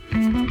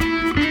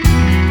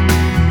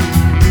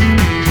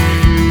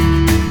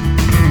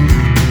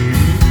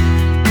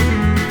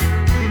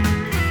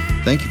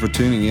Thank you for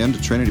tuning in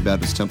to Trinity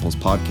Baptist Temple's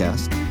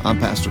podcast. I'm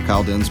Pastor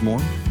Kyle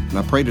Densmore, and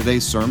I pray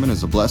today's sermon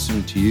is a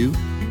blessing to you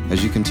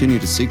as you continue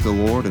to seek the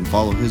Lord and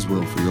follow His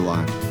will for your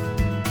life.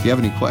 If you have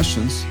any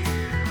questions,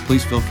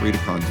 please feel free to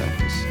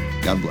contact us.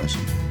 God bless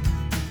you.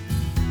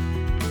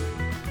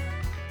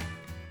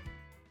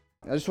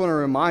 I just want to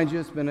remind you,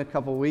 it's been a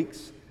couple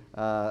weeks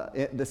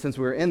since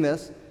we were in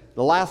this.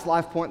 The last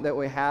life point that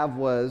we have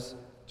was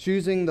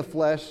choosing the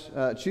flesh.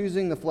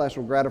 Choosing the flesh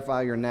will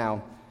gratify your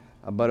now,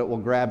 but it will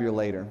grab you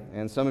later.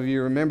 And some of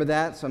you remember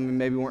that. Some of you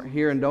maybe weren't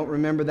here and don't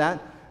remember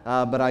that.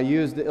 But I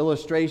used the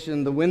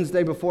illustration the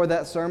Wednesday before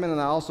that sermon,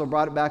 and I also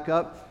brought it back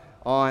up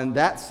on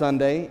that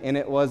Sunday, and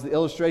it was the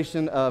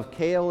illustration of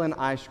kale and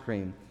ice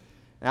cream.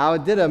 Now, I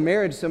did a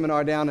marriage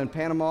seminar down in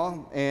Panama,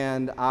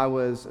 and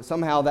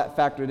somehow that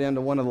factored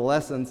into one of the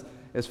lessons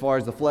as far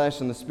as the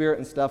flesh and the spirit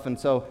and stuff. And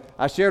so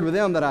I shared with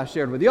them that I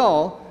shared with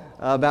y'all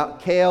about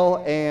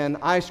kale and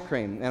ice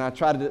cream. And I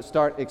tried to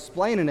start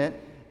explaining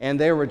it, and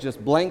there were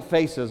just blank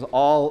faces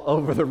all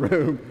over the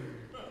room.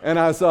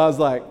 And so I was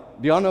like,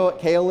 do y'all know what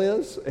kale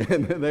is?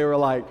 And they were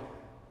like,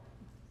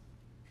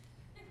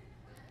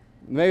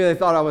 maybe they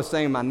thought I was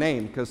saying my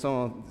name because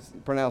someone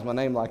pronounced my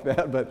name like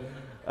that. But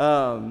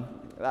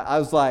I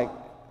was like,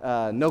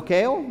 no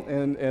kale?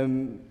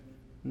 And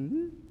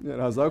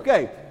I was like,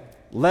 okay,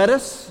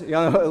 lettuce.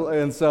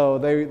 And so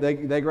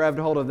they grabbed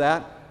a hold of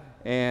that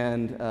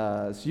and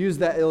used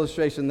that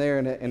illustration there,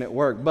 and it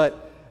worked.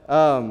 But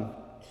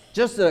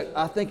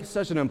I think it's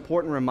such an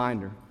important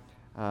reminder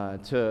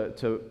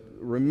to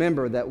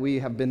remember that we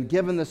have been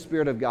given the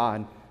Spirit of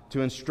God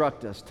to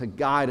instruct us, to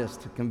guide us,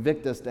 to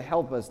convict us, to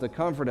help us, to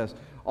comfort us,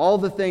 all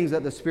the things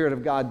that the Spirit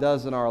of God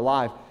does in our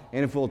life.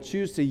 And if we'll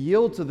choose to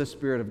yield to the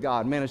Spirit of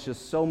God, man, it's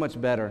just so much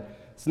better.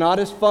 It's not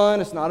as fun.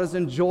 It's not as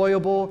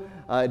enjoyable.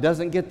 It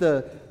doesn't get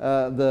the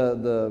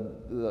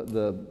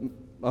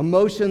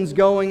emotions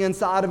going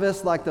inside of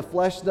us like the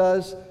flesh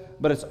does,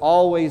 but it's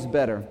always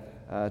better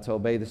to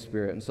obey the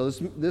Spirit. And so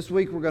this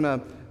week we're going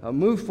to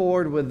move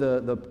forward with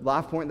the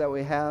life point that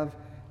we have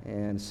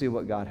and see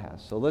what God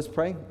has. So let's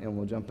pray, and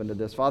we'll jump into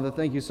this. Father,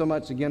 thank you so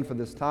much again for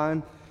this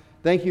time.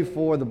 Thank you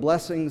for the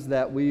blessings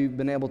that we've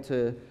been able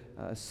to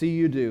see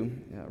you do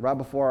right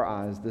before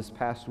our eyes this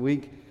past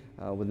week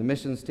with the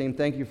missions team.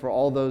 Thank you for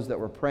all those that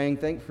were praying.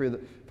 Thank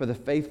you for the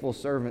faithful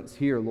servants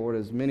here, Lord,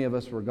 as many of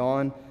us were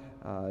gone.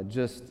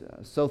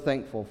 So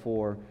thankful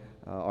for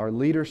our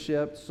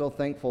leadership, so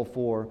thankful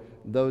for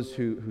those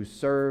who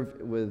serve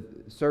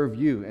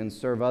you and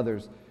serve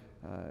others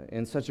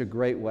in such a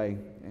great way.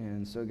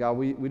 And so, God,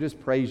 we just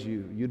praise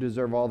you. You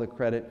deserve all the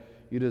credit.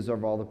 You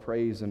deserve all the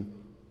praise. And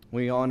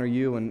we honor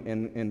you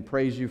and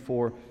praise you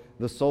for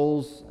the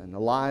souls and the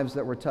lives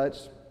that were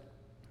touched,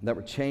 that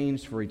were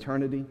changed for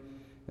eternity.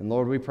 And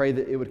Lord, we pray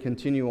that it would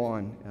continue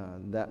on,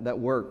 that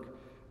work.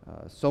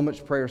 So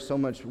much prayer, so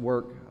much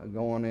work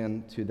going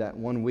into that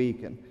 1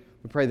 week. And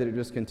we pray that it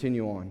just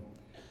continue on.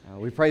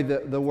 We pray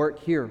that the work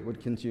here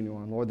would continue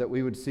on, Lord, that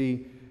we would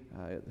see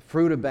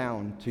fruit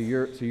abound to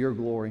your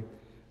glory.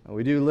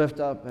 We do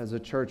lift up as a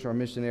church our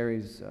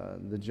missionaries,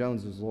 the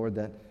Joneses, Lord,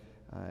 that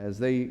as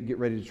they get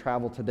ready to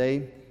travel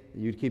today,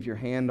 you'd keep your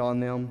hand on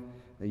them,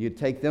 that you'd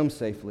take them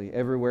safely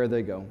everywhere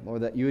they go,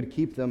 Lord, that you would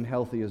keep them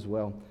healthy as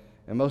well.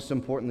 And most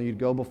importantly, you'd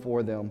go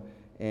before them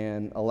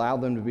and allow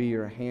them to be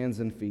your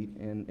hands and feet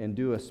and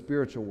do a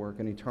spiritual work,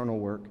 an eternal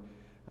work,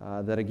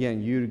 that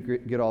again,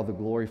 you'd get all the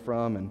glory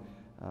from. And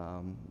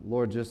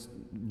Lord, just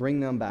bring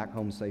them back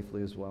home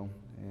safely as well.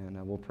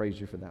 And we'll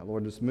praise you for that.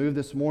 Lord, just move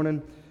this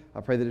morning.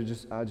 I pray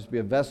that I'd just be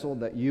a vessel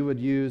that you would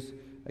use.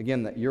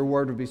 Again, that your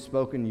word would be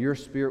spoken, your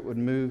spirit would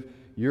move,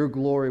 your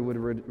glory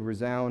would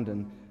resound,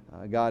 and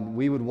God,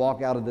 we would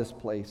walk out of this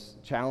place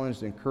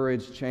challenged,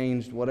 encouraged,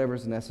 changed,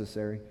 whatever's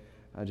necessary.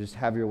 Just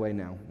have your way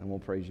now, and we'll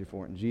praise you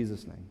for it. In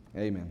Jesus' name,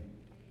 amen.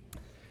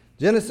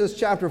 Genesis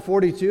chapter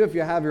 42, if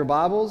you have your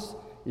Bibles,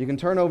 you can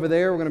turn over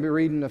there. We're going to be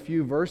reading a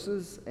few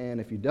verses,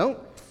 and if you don't,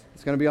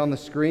 it's going to be on the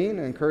screen.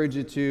 I encourage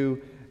you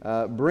to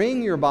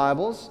bring your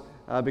Bibles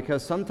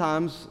because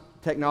sometimes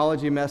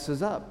technology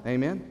messes up.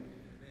 Amen?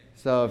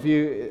 So if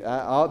you,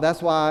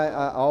 that's why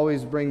I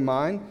always bring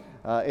mine.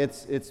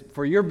 It's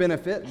for your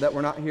benefit that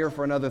we're not here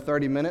for another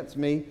 30 minutes,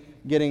 me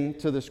getting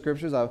to the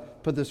Scriptures. I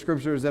put the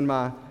Scriptures in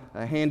my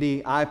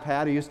handy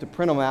iPad. I used to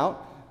print them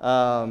out.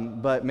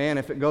 But man,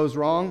 if it goes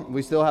wrong,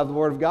 we still have the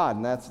Word of God,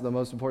 and that's the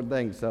most important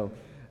thing. So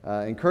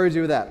encourage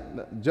you with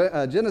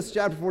that. Genesis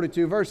chapter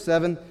 42, verse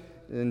 7.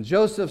 And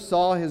Joseph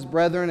saw his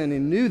brethren, and he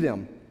knew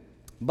them,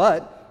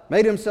 but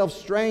made himself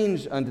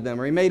strange unto them,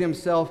 or he made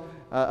himself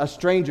a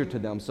stranger to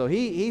them. So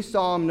he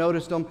saw them,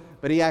 noticed them,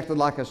 but he acted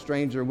like a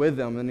stranger with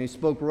them. And he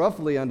spoke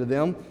roughly unto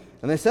them.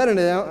 And they said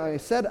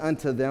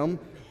unto them,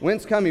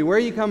 Whence come ye? Where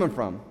are you coming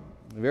from?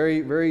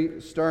 Very,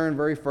 very stern,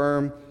 very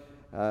firm,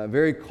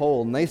 very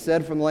cold. And they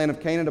said, From the land of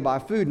Canaan to buy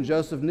food. And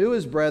Joseph knew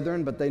his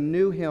brethren, but they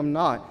knew him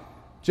not.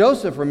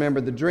 Joseph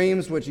remembered the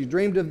dreams which he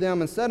dreamed of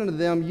them, and said unto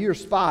them, Ye are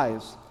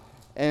spies,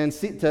 and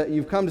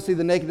you've come to see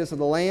the nakedness of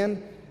the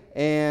land.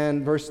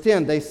 And verse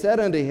 10, they said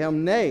unto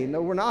him, Nay,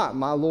 no, we're not,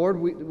 my Lord.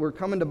 We're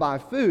coming to buy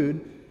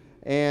food.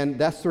 And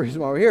that's the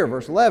reason why we're here.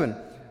 Verse 11,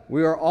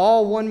 we are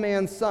all one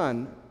man's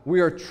son. We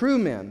are true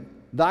men.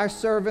 Thy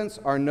servants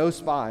are no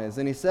spies.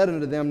 And he said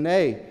unto them,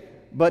 Nay,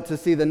 but to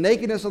see the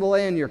nakedness of the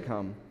land you're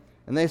come.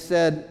 And they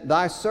said,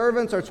 Thy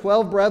servants are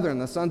 12 brethren,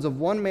 the sons of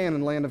one man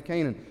in the land of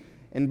Canaan.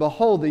 And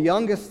behold, the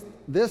youngest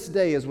this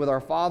day is with our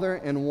father,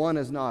 and one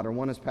is not, or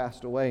one has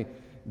passed away.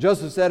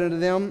 Joseph said unto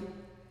them,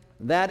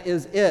 That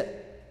is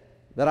it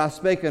that I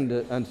spake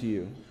unto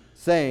you,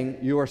 saying,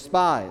 You are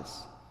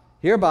spies.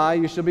 Hereby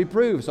you shall be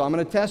proved. So I'm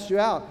going to test you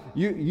out.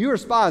 You are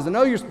spies. I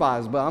know you're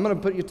spies, but I'm going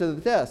to put you to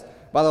the test.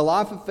 By the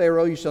life of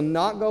Pharaoh, you shall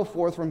not go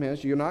forth from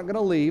hence. You're not going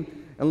to leave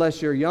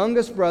unless your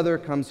youngest brother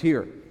comes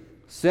here.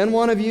 Send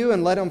one of you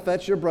and let him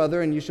fetch your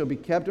brother, and you shall be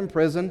kept in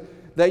prison,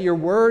 that your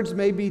words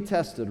may be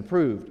tested,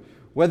 approved,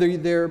 whether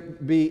there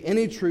be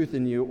any truth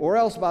in you, or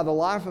else by the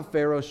life of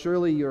Pharaoh,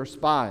 surely you are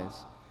spies.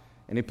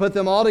 And he put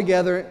them all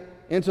together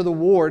into the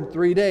ward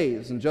 3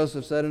 days. And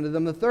Joseph said unto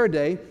them the third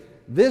day,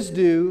 This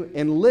do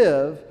and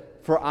live,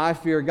 for I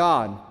fear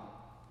God.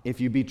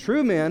 If you be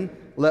true men,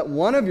 let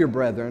one of your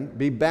brethren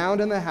be bound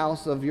in the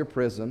house of your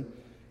prison.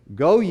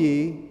 Go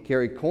ye,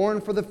 carry corn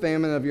for the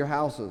famine of your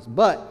houses.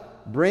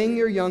 But bring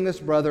your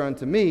youngest brother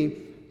unto me,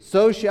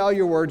 so shall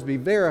your words be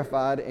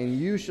verified, and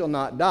you shall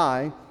not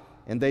die.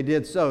 And they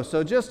did so.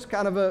 So just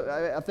kind of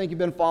I think you've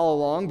been following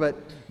along, but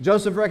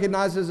Joseph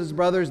recognizes his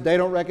brothers. They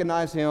don't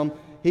recognize him.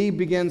 He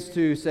begins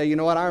to say, you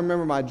know what, I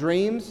remember my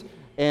dreams,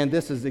 and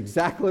this is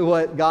exactly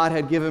what God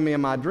had given me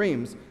in my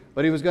dreams.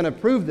 But he was going to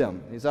prove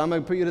them. He said, I'm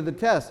going to put you to the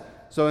test.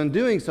 So in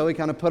doing so, he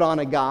kind of put on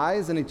a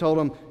guise, and he told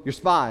them, you're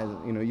spies.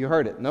 You know, you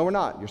heard it. No, we're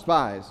not. You're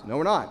spies. No,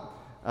 we're not.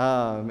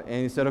 And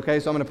he said, okay,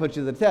 so I'm going to put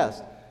you to the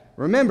test.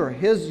 Remember,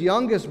 his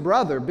youngest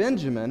brother,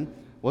 Benjamin,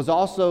 was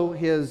also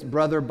his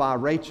brother by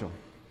Rachel.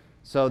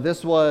 So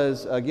this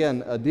was,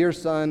 again, a dear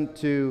son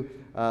to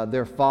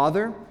their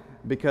father,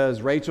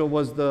 because Rachel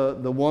was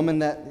the woman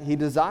that he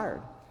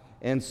desired.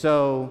 And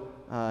so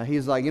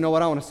he's like, you know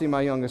what, I want to see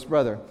my youngest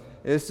brother.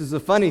 This is a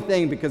funny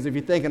thing, because if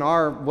you think in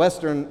our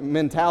Western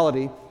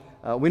mentality,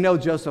 we know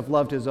Joseph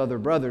loved his other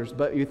brothers,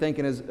 but you think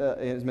in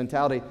his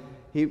mentality,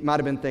 he might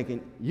have been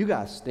thinking, you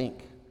guys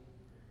stink.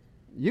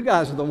 You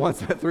guys are the ones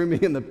that threw me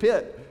in the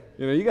pit.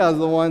 You know, you guys are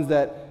the ones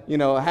that, you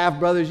know,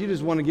 half-brothers, you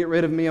just want to get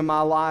rid of me in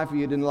my life.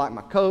 You didn't like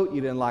my coat. You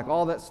didn't like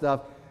all that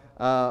stuff.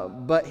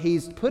 But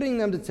he's putting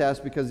them to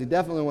test because he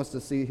definitely wants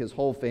to see his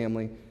whole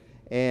family.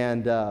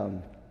 And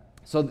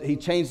so he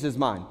changed his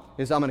mind.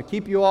 He said, I'm going to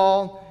keep you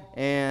all,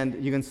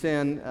 and you can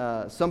send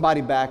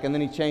somebody back. And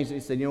then he changed it. He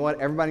said, you know what,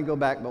 everybody go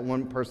back, but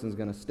one person's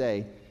going to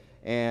stay.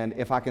 And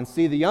if I can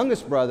see the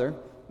youngest brother,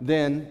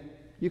 then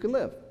you can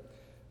live.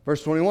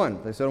 Verse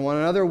 21, they said to one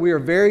another, we are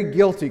very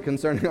guilty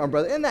concerning our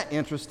brother. Isn't that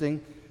interesting?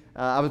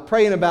 I was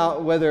praying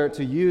about whether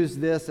to use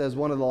this as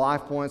one of the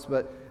life points,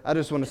 but I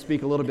just want to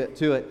speak a little bit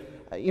to it.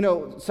 You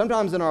know,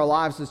 sometimes in our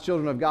lives as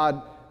children of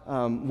God,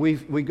 we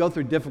go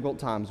through difficult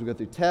times. We go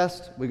through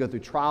tests, we go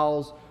through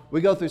trials,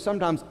 we go through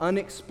sometimes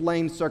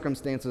unexplained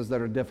circumstances that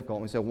are difficult.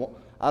 We say, well,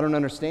 I don't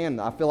understand.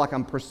 I feel like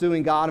I'm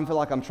pursuing God. I feel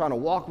like I'm trying to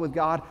walk with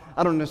God.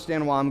 I don't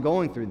understand why I'm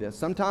going through this.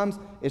 Sometimes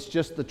it's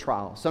just the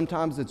trial.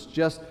 Sometimes it's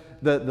just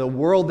the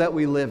world that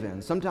we live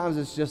in. Sometimes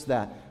it's just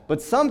that.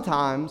 But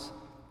sometimes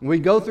we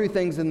go through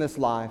things in this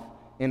life,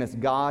 and it's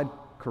God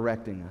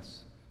correcting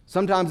us.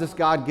 Sometimes it's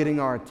God getting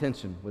our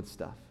attention with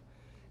stuff.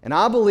 And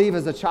I believe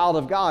as a child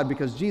of God,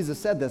 because Jesus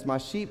said this, my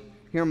sheep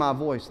hear my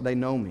voice, they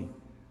know me.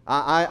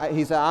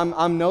 He said,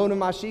 I'm known to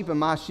my sheep,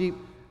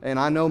 and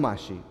I know my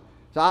sheep.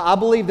 So I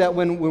believe that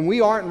when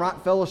we aren't in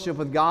right fellowship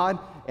with God,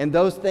 and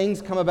those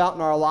things come about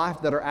in our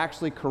life that are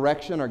actually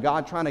correction, or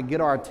God trying to get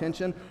our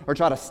attention, or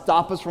try to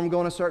stop us from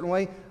going a certain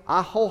way,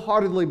 I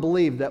wholeheartedly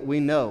believe that we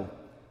know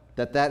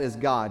that that is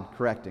God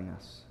correcting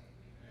us.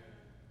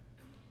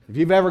 If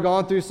you've ever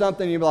gone through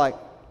something, you'd be like,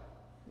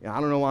 I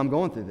don't know why I'm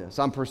going through this.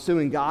 I'm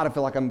pursuing God. I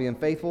feel like I'm being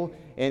faithful.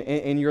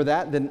 And you're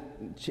that, then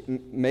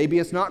maybe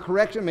it's not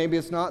correction. Maybe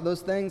it's not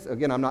those things.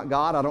 Again, I'm not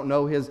God. I don't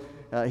know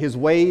His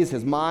ways,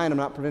 His mind. I'm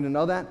not pretending to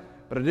know that.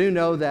 But I do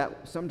know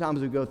that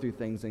sometimes we go through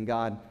things and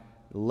God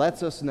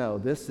lets us know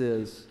this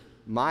is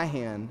my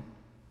hand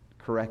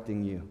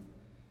correcting you.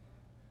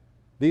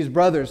 These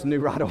brothers knew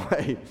right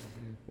away.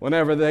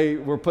 Whenever they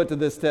were put to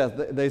this test,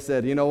 they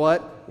said, you know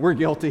what? We're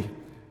guilty.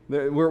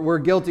 We're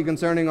guilty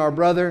concerning our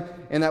brother,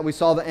 and that we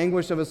saw the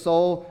anguish of his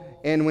soul.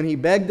 And when he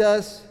begged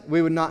us,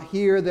 we would not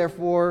hear.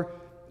 Therefore,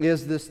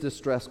 is this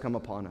distress come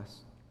upon us?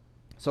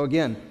 So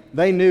again,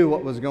 they knew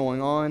what was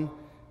going on.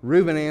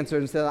 Reuben answered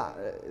and said,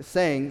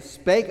 saying,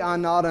 spake I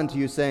not unto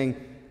you, saying,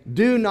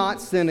 do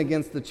not sin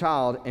against the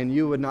child, and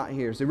you would not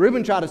hear. See,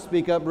 Reuben tried to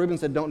speak up. Reuben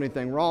said, don't do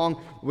anything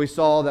wrong. We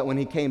saw that when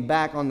he came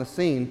back on the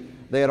scene,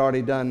 they had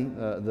already done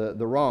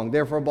the wrong.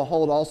 Therefore,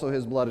 behold, also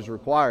his blood is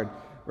required.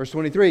 Verse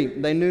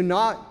 23, they knew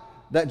not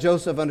that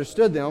Joseph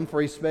understood them,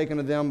 for he spake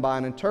unto them by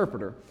an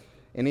interpreter.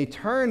 And he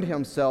turned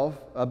himself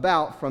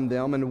about from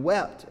them and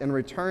wept, and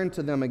returned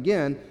to them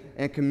again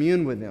and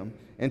communed with them,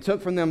 and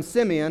took from them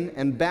Simeon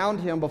and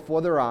bound him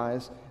before their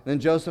eyes. Then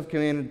Joseph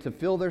commanded to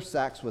fill their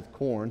sacks with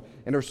corn,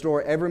 and to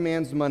restore every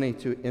man's money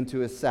into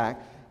his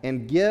sack.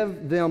 and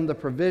give them the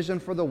provision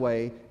for the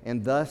way,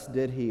 and thus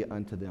did he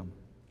unto them.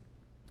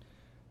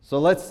 So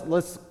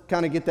let's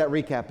kind of get that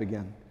recap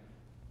again.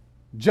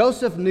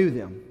 Joseph knew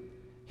them.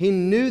 He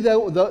knew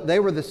that they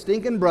were the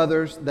stinking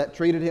brothers that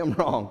treated him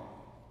wrong.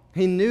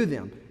 He knew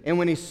them. And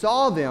when he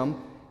saw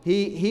them,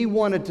 he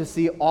wanted to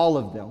see all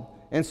of them.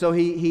 And so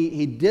he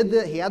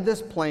had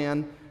this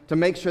plan to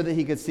make sure that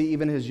he could see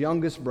even his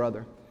youngest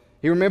brother.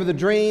 He remembered the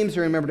dreams. He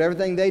remembered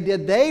everything they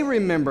did. They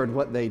remembered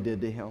what they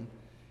did to him.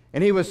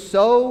 And he was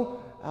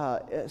so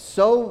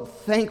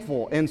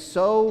thankful and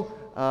so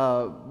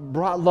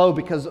brought low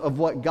because of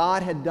what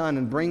God had done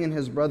in bringing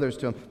his brothers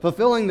to him,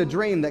 fulfilling the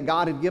dream that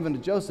God had given to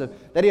Joseph,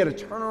 that he had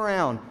to turn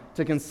around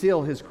to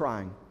conceal his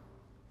crying.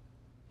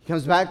 He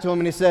comes back to him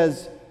and he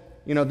says,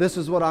 this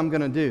is what I'm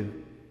going to do.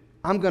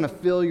 I'm going to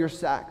fill your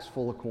sacks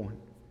full of corn.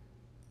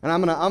 And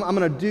I'm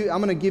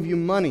going to give you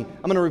money.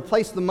 I'm going to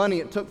replace the money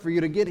it took for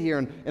you to get here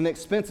and the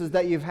expenses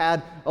that you've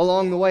had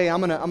along the way.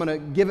 I'm going to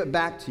give it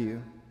back to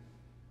you.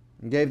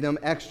 And gave them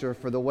extra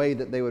for the way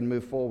that they would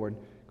move forward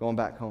going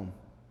back home.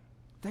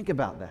 Think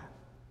about that.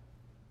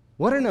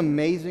 What an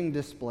amazing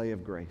display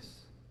of grace.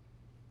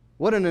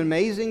 What an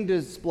amazing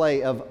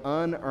display of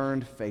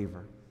unearned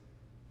favor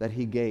that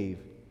he gave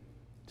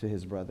to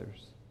his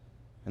brothers.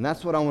 And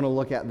that's what I want to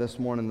look at this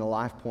morning. The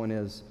life point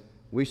is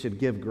we should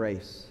give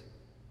grace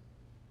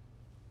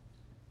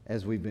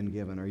as we've been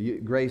given.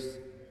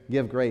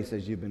 Give grace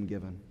as you've been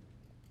given.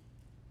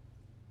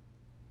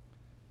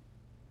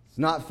 It's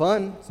not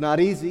fun. It's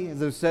not easy.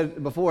 As I've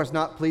said before, it's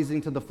not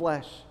pleasing to the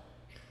flesh.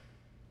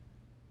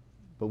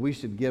 But we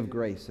should give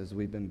grace as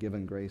we've been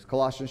given grace.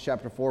 Colossians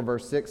chapter 4,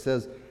 verse 6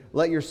 says,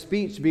 "Let your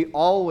speech be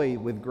always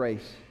with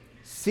grace,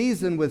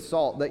 seasoned with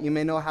salt, that you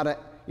may know how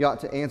you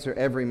ought to answer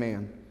every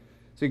man."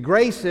 See,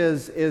 grace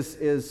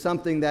is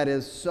something that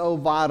is so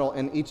vital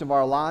in each of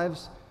our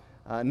lives,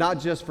 not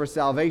just for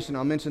salvation.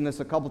 I'll mention this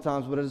a couple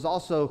times, but it is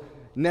also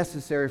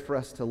necessary for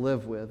us to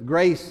live with.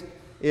 Grace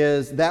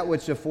is that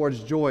which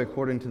affords joy,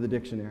 according to the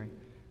dictionary,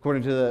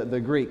 according to the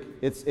Greek.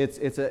 It's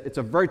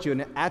a virtue,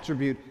 an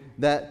attribute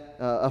that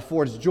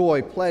affords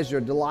joy,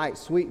 pleasure, delight,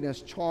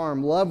 sweetness,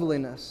 charm,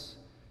 loveliness.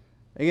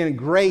 Again,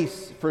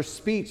 grace for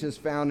speech is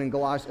found in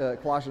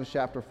Colossians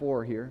chapter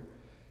 4 here.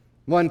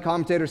 One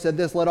commentator said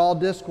this, "Let all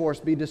discourse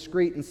be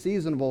discreet and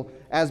seasonable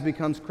as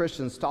becomes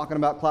Christians," talking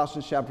about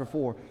Colossians chapter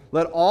 4.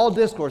 Let all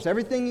discourse,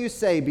 everything you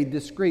say, be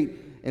discreet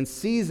and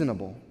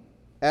seasonable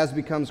as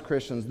becomes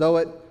Christians. Though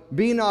it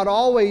be not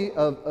always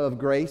of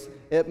grace,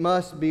 it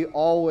must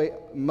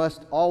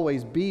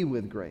always be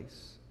with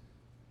grace.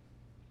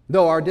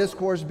 Though our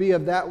discourse be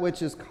of that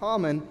which is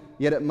common,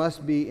 yet it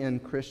must be in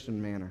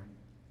Christian manner.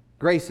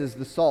 Grace is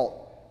the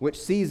salt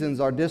which seasons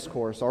our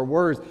discourse, our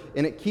words,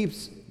 and it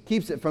keeps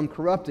it from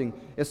corrupting.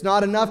 It's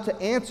not enough to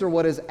answer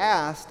what is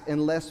asked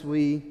unless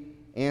we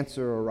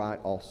answer aright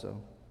also.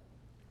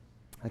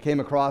 I came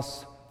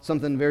across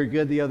something very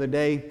good the other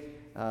day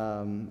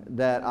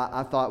that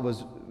I thought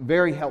was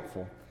very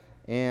helpful.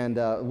 And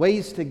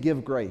ways to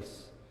give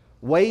grace.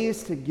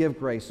 Ways to give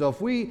grace. So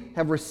if we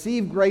have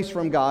received grace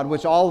from God,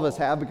 which all of us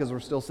have because we're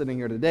still sitting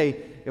here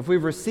today, if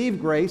we've received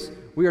grace,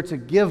 we are to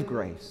give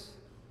grace.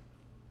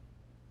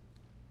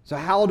 So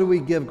how do we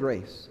give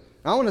grace?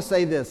 I want to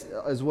say this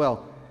as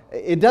well.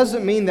 It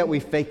doesn't mean that we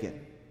fake it.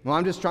 Well,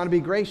 I'm just trying to be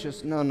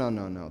gracious.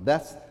 No.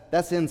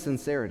 That's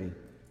insincerity.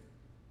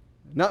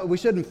 No, we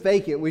shouldn't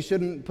fake it. We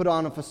shouldn't put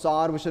on a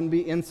facade. We shouldn't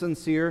be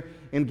insincere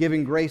in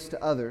giving grace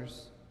to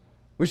others.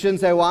 We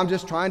shouldn't say, well, I'm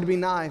just trying to be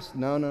nice.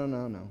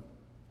 No.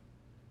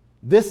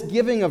 This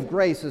giving of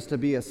grace is to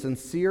be a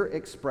sincere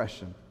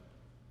expression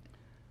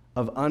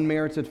of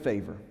unmerited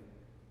favor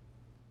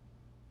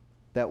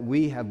that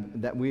we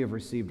have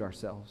received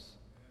ourselves.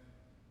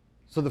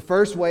 So the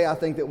first way I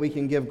think that we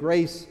can give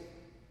grace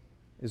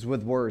is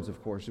with words,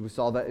 of course. We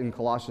saw that in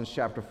Colossians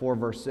chapter 4,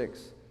 verse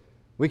 6.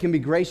 We can be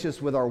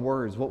gracious with our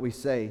words, what we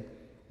say,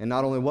 and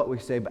not only what we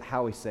say, but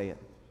how we say it.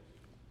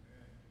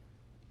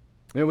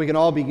 We can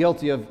all be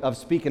guilty of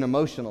speaking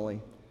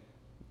emotionally,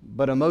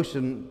 but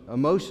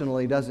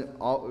emotionally doesn't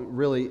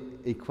really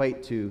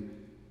equate to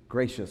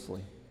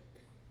graciously.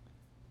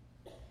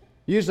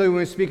 Usually when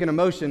we speak in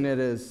emotion, it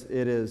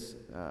is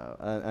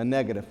a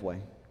negative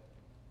way.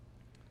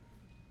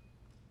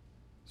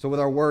 So with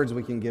our words,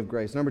 we can give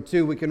grace. Number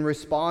 2, we can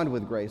respond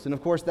with grace. And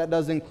of course, that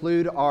does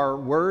include our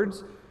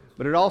words,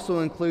 but it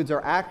also includes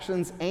our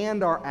actions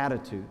and our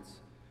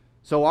attitudes.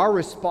 So our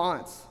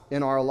response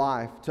in our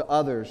life to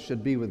others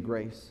should be with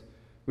grace.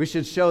 We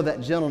should show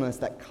that gentleness,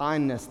 that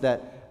kindness,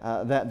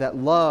 that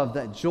love,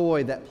 that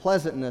joy, that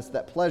pleasantness,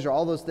 that pleasure,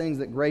 all those things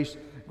that grace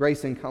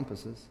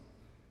encompasses.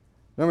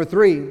 Number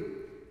 3,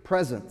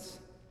 presence.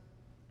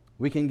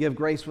 We can give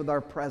grace with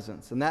our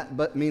presence, and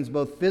that means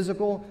both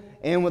physical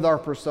and with our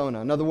persona.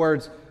 In other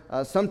words,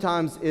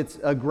 sometimes it's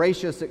a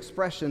gracious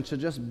expression to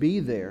just be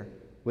there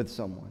with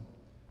someone.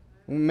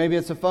 Maybe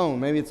it's a phone,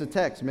 maybe it's a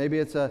text, maybe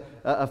it's a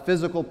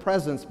physical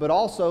presence, but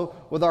also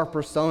with our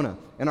persona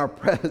and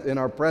in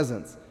our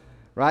presence,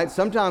 right?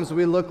 Sometimes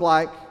we look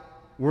like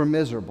we're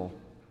miserable.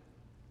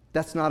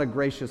 That's not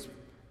gracious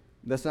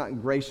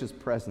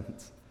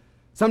presence.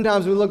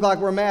 Sometimes we look like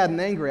we're mad and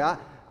angry. I've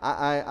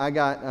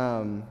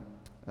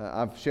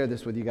shared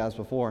this with you guys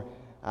before.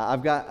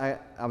 I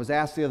was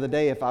asked the other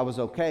day if I was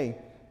okay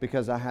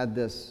because I had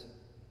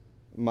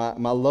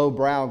my low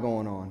brow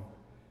going on.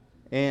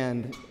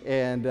 And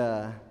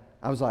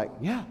I was like,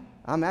 yeah,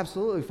 I'm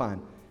absolutely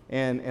fine.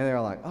 And they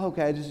were like, oh,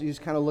 okay, you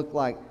just kind of look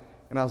like,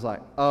 and I was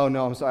like, oh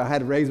no, I'm sorry, I had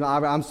to raise my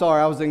eyebrow. I'm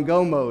sorry, I was in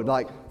go mode,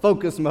 like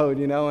focus mode,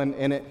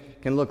 and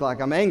it can look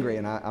like I'm angry,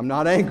 and I'm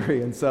not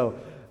angry. And so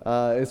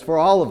it's for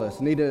all of us.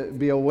 Need to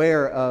be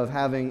aware of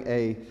having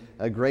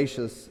a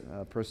gracious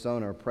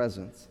persona or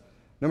presence.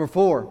 Number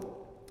 4,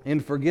 in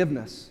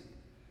forgiveness.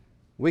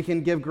 We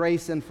can give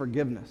grace in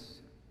forgiveness.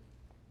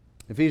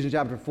 Ephesians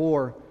chapter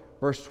 4,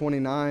 verse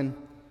 29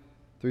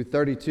 through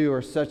 32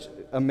 are such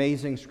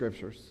amazing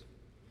scriptures.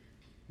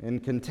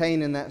 And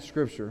contained in that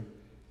scripture,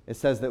 it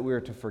says that we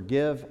are to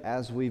forgive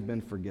as we've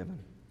been forgiven.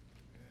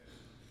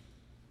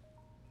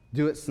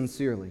 Do it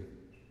sincerely.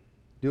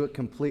 Do it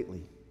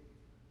completely.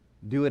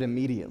 Do it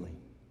immediately.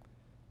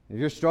 If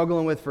you're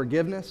struggling with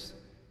forgiveness,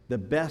 the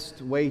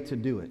best way to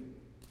do it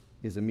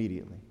is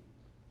immediately,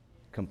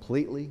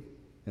 completely,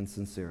 and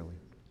sincerely.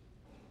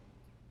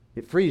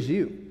 It frees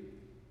you.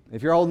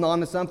 If you're holding on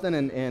to something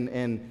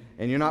and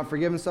you're not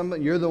forgiving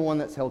somebody, you're the one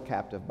that's held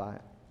captive by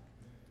it.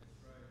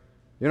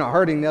 You're not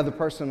hurting the other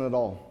person at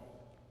all.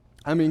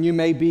 I mean, you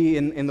may be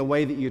in the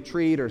way that you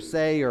treat or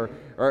say, or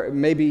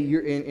maybe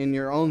you're in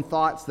your own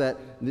thoughts that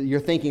you're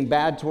thinking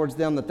bad towards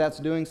them, that's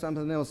doing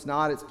something else. It's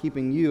not. It's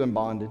keeping you in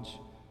bondage.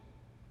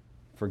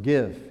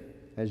 Forgive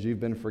as you've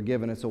been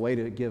forgiven. It's a way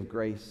to give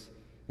grace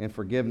and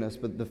forgiveness.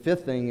 But the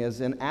 5th thing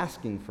is in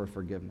asking for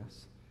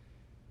forgiveness.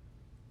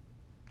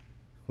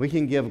 We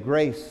can give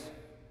grace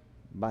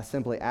by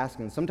simply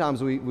asking.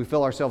 Sometimes we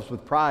fill ourselves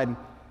with pride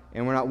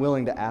and we're not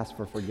willing to ask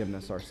for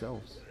forgiveness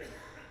ourselves.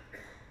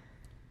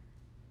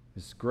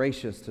 It's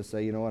gracious to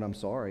say, you know what, I'm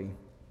sorry.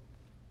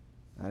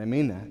 I didn't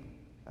mean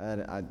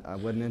that. I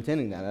wasn't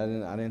intending that.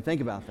 I didn't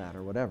think about that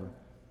or whatever.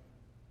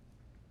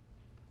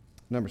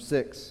 Number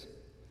 6,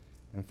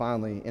 and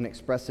finally, in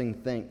expressing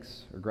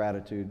thanks or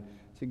gratitude.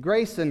 See,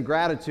 grace and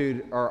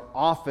gratitude are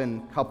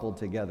often coupled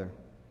together.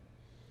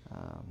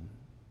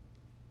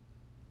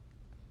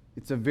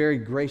 It's a very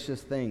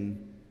gracious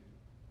thing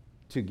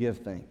to give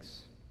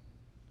thanks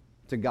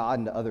to God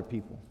and to other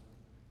people.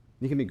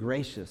 You can be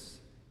gracious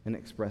in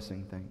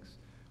expressing thanks.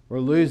 We're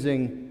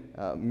losing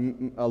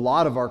a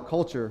lot of our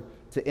culture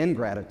to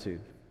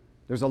ingratitude.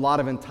 There's a lot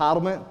of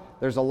entitlement.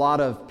 There's a lot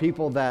of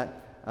people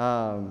that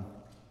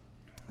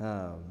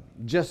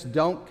just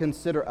don't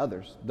consider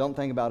others, don't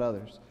think about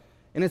others.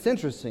 And it's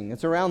interesting.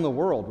 It's around the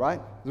world,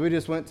 right? We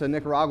just went to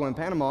Nicaragua and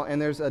Panama,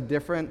 and there's a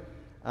different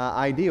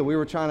idea.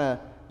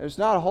 There's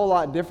not a whole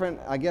lot different,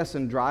 I guess,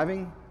 in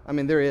driving. I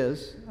mean, there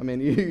is. I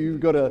mean, you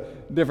go to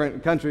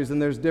different countries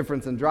and there's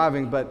difference in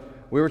driving, but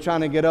we were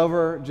trying to get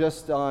over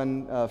just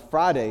on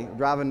Friday,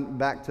 driving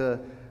back to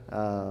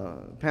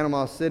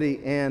Panama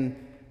City, and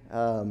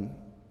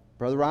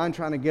Brother Ryan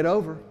trying to get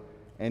over.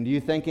 And do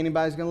you think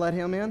anybody's going to let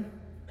him in?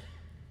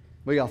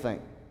 What do y'all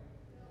think?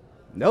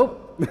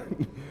 Nope.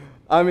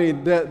 I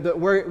mean,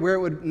 where it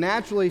would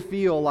naturally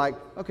feel like,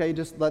 okay,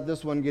 just let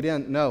this one get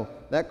in. No,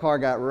 that car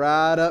got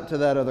right up to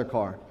that other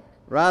car,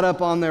 right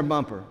up on their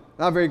bumper.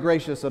 Not very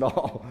gracious at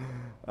all.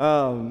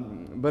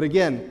 But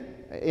again,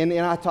 and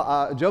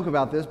I joke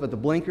about this, but the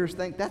blinkers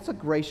thing, that's a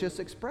gracious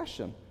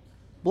expression.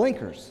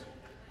 Blinkers.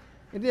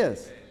 It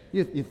is.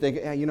 You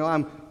think, hey, you know,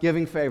 I'm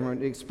giving favor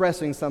and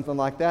expressing something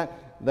like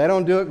that. They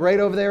don't do it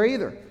great over there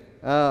either.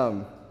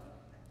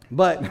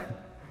 But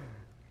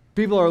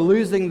people are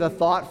losing the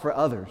thought for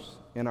others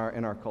in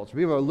our culture.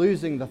 People are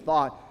losing the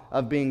thought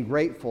of being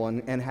grateful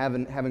and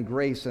having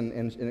grace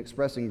and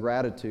expressing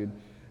gratitude.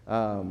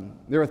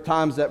 There were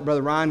times that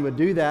Brother Ryan would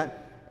do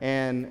that,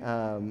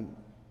 and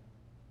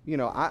you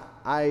know,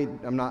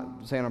 I'm not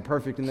saying I'm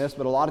perfect in this,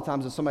 but a lot of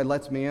times if somebody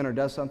lets me in or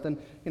does something,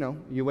 you know,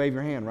 you wave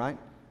your hand, right?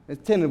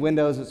 It's tinted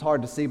windows, it's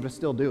hard to see, but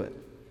still do it.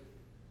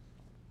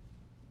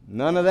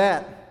 None of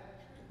that.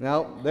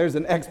 No, there's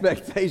an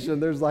expectation.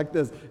 There's like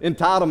this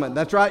entitlement.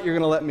 That's right, you're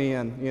going to let me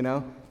in, you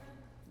know.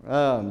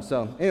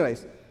 So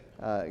anyways,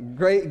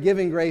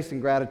 giving grace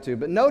and gratitude.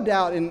 But no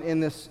doubt in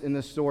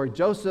this story,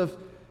 Joseph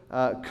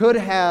could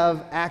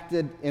have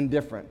acted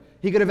indifferent.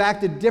 He could have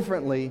acted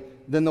differently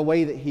than the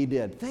way that he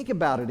did. Think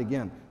about it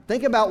again.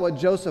 Think about what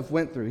Joseph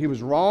went through. He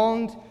was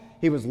wronged.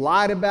 He was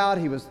lied about.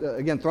 He was,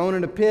 again, thrown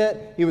in a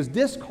pit. He was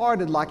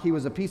discarded like he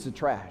was a piece of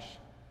trash.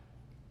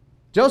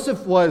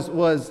 Joseph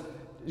was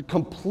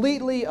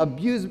completely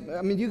abused.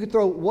 I mean, you could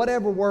throw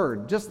whatever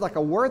word, just like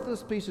a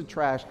worthless piece of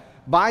trash,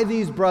 by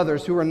these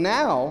brothers who are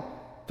now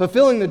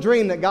fulfilling the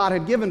dream that God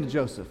had given to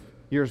Joseph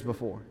years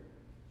before.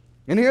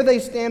 And here they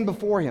stand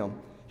before him.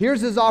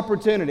 Here's his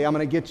opportunity. I'm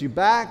going to get you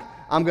back.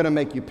 I'm going to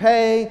make you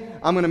pay.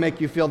 I'm going to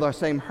make you feel the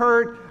same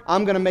hurt.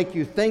 I'm going to make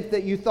you think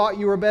that you thought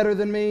you were better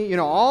than me. You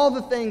know, all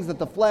the things that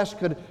the flesh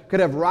could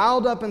have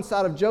riled up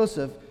inside of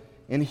Joseph.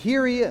 And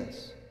here he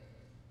is,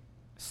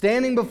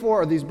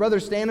 these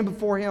brothers standing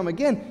before him.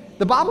 Again,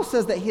 the Bible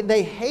says that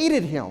they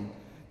hated him.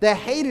 They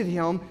hated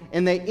him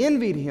and they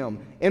envied him.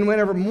 And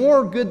whenever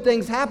more good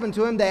things happened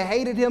to him, they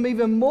hated him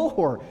even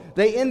more.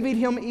 They envied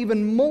him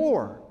even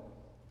more.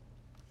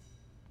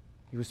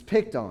 He was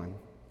picked on.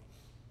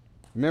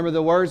 Remember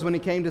the words when he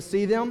came to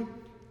see them?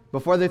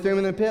 Before they threw him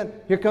in the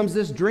pit? Here comes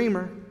this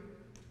dreamer.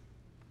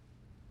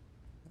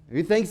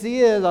 He thinks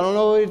he is. I don't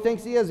know what he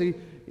thinks he is.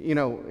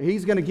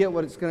 He's going to get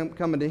what's going to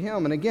come to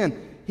him. And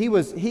again,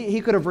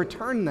 he could have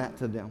returned that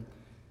to them.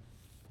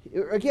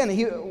 Again,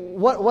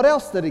 what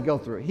else did he go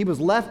through? He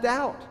was left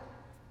out.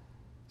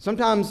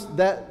 Sometimes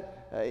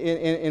that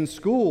in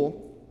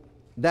school,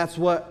 that's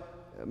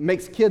what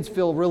makes kids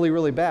feel really,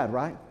 really bad,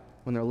 right?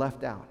 When they're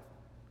left out.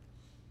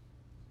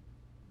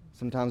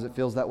 Sometimes it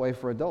feels that way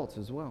for adults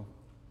as well.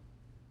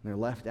 They're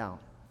left out.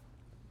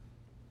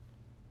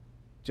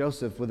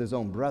 Joseph, with his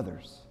own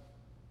brothers,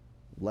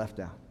 left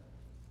out,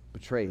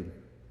 betrayed.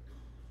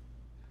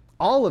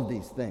 All of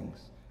these things.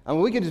 I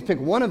mean, we could just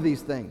pick one of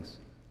these things,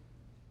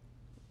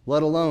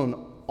 let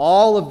alone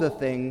all of the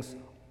things,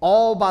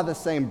 all by the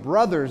same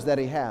brothers that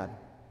he had,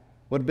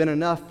 would have been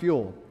enough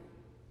fuel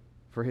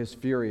for his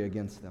fury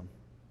against them.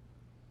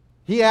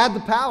 He had the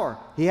power.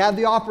 He had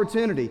the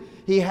opportunity.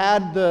 He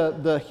had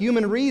the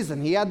human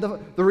reason. He had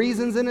the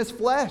reasons in his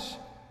flesh.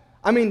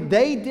 I mean,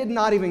 they did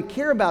not even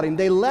care about him.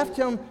 They left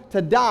him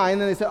to die,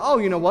 and then they said, oh,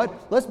 you know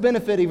what? Let's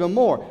benefit even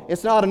more.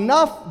 It's not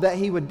enough that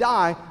he would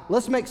die.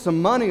 Let's make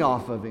some money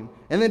off of him.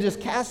 And then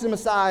just cast him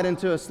aside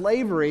into a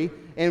slavery,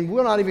 and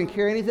we'll not even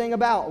care anything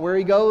about where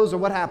he goes or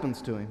what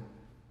happens to him.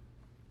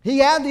 He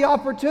had the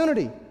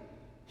opportunity.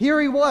 Here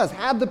he was,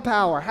 had the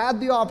power, had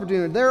the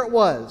opportunity. There it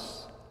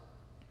was.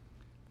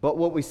 But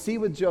what we see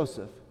with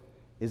Joseph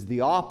is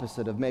the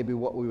opposite of maybe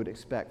what we would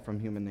expect from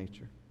human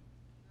nature.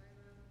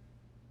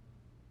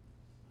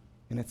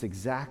 And it's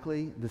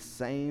exactly the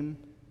same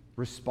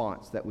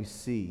response that we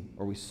see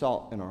or we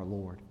saw in our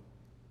Lord.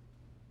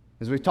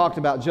 As we've talked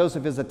about,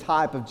 Joseph is a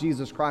type of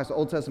Jesus Christ, the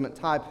Old Testament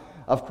type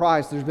of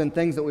Christ. There's been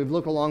things that we've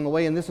looked along the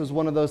way, and this was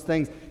one of those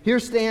things. Here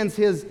stands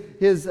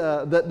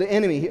the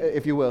enemy,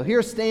 if you will.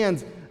 Here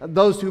stands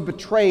those who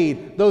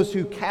betrayed, those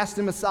who cast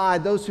him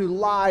aside, those who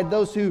lied,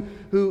 those who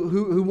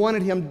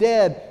wanted him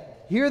dead.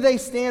 Here they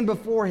stand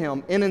before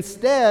him, and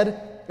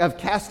instead of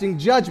casting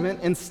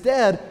judgment,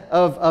 instead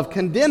of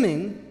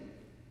condemning,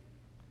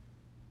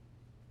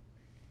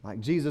 like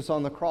Jesus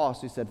on the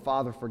cross, who said,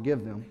 Father,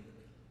 forgive them.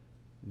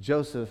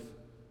 Joseph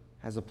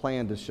has a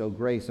plan to show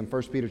grace. In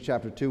 1 Peter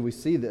chapter 2, we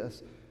see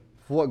this.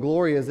 For what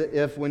glory is it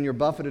if when you're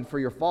buffeted for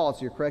your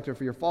faults, you're corrected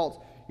for your faults,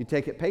 you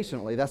take it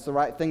patiently? That's the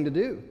right thing to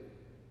do.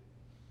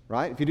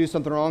 Right? If you do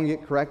something wrong, you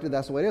get corrected,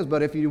 that's the way it is.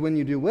 But when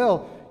you do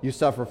well, you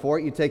suffer for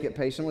it, you take it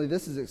patiently.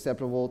 This is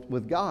acceptable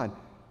with God.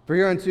 For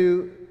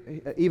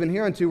even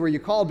hereunto were you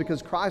called,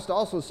 because Christ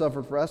also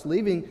suffered for us,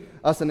 leaving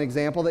us an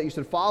example that you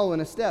should follow in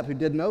his steps, who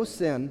did no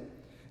sin,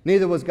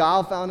 neither was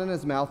guile found in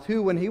his mouth,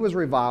 who, when he was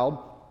reviled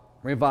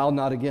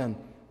not again.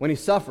 When he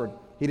suffered,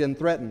 he didn't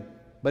threaten,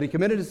 but he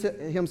committed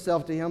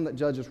himself to him that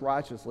judges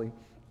righteously,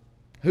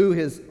 who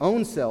his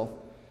own self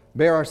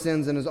bare our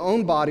sins in his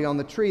own body on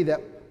the tree,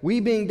 that we,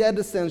 being dead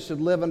to sin,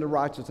 should live unto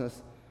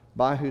righteousness,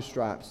 by whose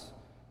stripes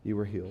you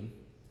were healed.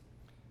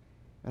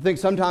 I think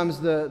sometimes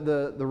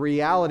the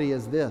reality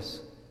is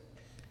this.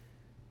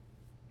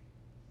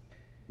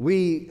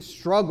 We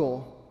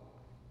struggle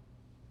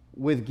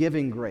with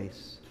giving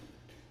grace.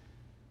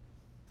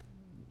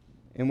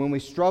 And when we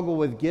struggle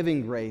with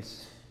giving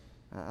grace,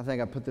 I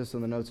think I put this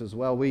in the notes as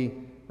well, we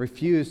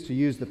refuse to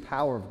use the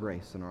power of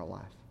grace in our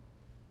life.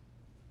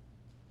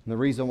 And the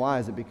reason why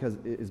is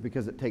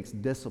because it takes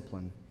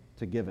discipline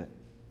to give it.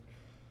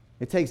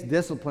 It takes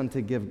discipline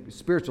to give,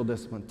 spiritual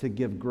discipline, to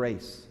give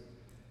grace.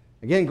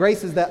 Again,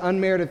 grace is that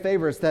unmerited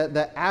favor. It's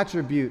that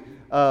attribute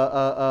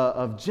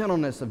of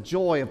gentleness, of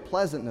joy, of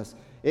pleasantness.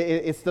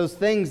 It's those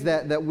things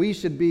that we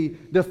should be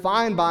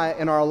defined by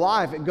in our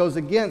life. It goes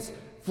against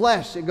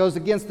flesh. It goes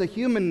against the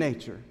human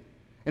nature.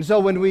 And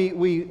so when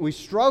we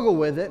struggle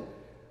with it,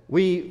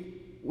 we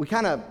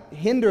kind of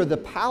hinder the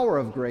power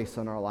of grace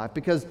in our life,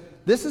 because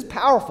this is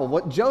powerful.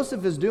 What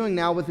Joseph is doing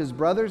now with his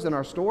brothers in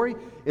our story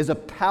is a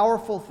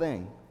powerful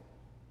thing.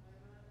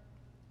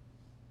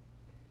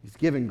 He's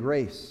given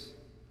grace.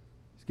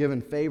 He's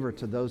given favor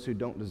to those who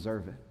don't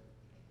deserve it.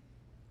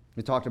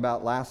 We talked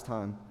about last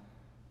time,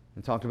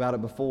 and talked about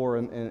it before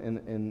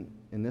in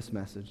this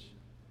message.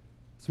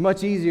 It's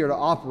much easier to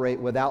operate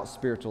without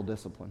spiritual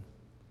discipline.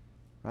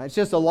 Right? It's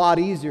just a lot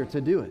easier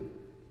to do it.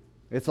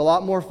 It's a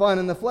lot more fun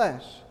in the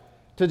flesh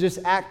to just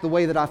act the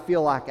way that I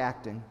feel like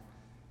acting,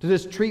 to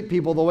just treat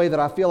people the way that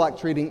I feel like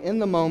treating in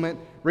the moment,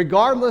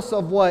 regardless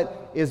of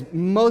what is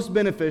most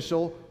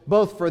beneficial,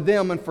 both for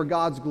them and for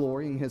God's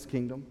glory and His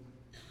kingdom.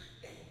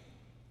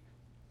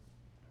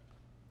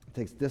 It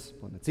takes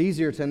discipline. It's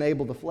easier to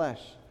enable the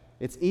flesh.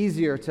 It's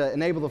easier to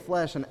enable the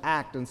flesh and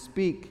act and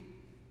speak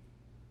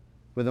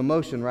with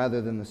emotion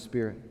rather than the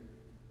Spirit.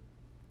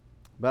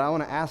 But I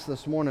want to ask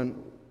this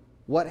morning,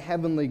 what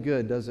heavenly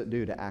good does it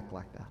do to act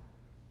like that?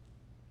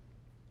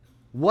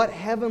 What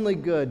heavenly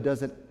good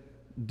does it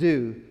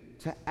do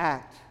to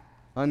act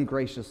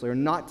ungraciously or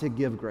not to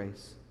give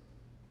grace?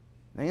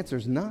 The answer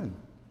is none.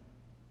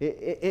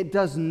 It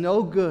does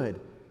no good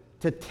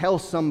to tell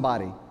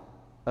somebody,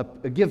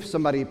 give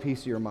somebody a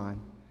piece of your mind.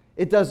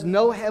 It does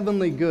no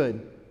heavenly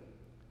good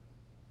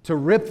to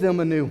rip them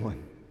a new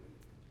one.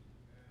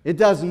 It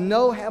does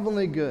no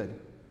heavenly good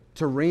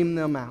to ream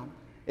them out.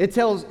 It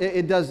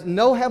does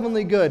no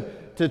heavenly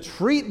good to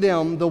treat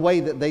them the way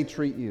that they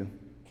treat you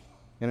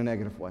in a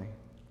negative way.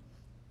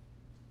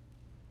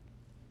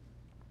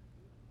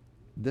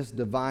 This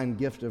divine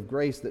gift of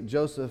grace that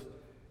Joseph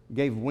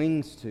gave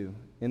wings to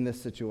in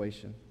this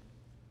situation.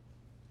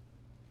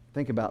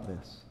 Think about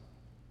this.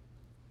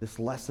 This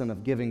lesson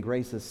of giving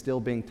grace is still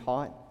being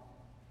taught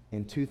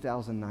in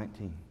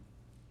 2019.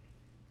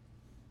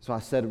 So I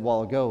said a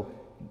while ago,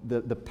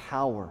 the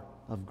power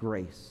of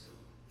grace.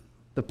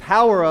 The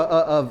power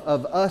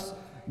of us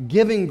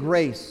giving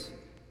grace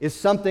is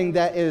something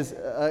that is,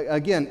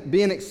 again,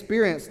 being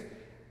experienced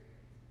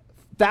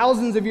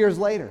thousands of years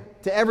later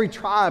to every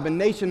tribe and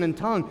nation and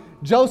tongue.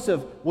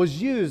 Joseph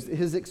was used,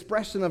 his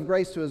expression of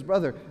grace to his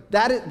brother.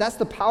 That's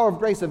the power of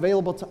grace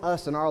available to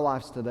us in our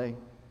lives today.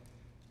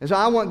 And so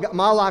I want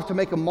my life to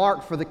make a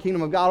mark for the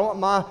kingdom of God. I want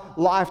my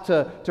life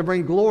to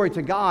bring glory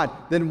to God.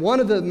 Then one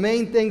of the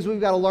main things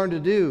we've got to learn to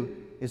do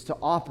is to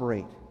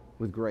operate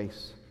with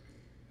grace.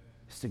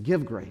 It's to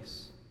give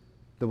grace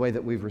the way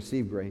that we've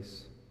received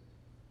grace.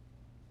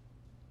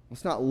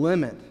 Let's not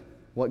limit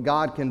what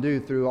God can do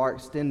through our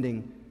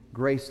extending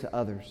grace to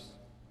others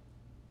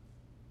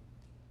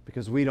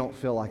because we don't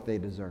feel like they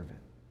deserve it.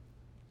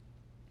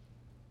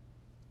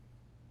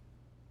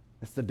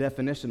 That's the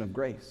definition of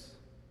grace.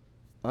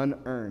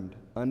 Unearned,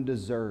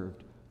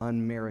 undeserved,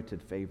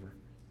 unmerited favor.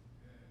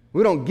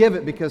 We don't give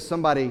it because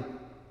somebody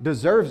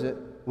deserves it.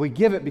 We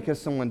give it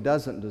because someone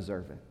doesn't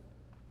deserve it.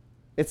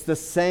 It's the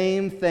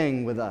same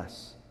thing with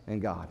us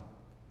and God.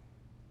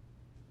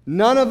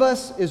 None of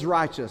us is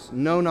righteous,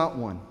 no, not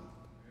one.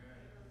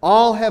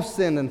 All have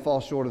sinned and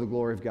fall short of the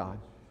glory of God.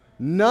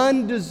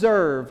 None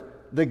deserve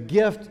the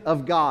gift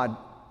of God,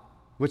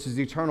 which is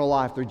eternal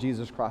life through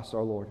Jesus Christ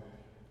our Lord.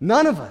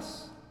 None of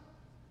us.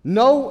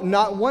 No,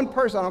 not one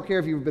person. I don't care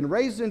if you've been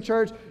raised in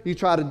church, you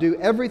try to do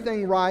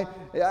everything right.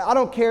 I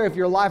don't care if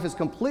your life is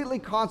completely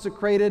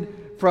consecrated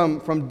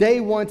from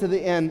day one to the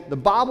end. The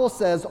Bible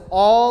says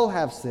all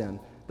have sinned.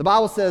 The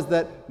Bible says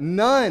that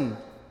none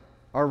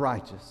are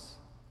righteous.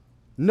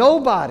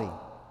 Nobody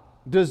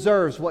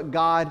deserves what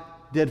God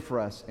did for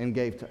us and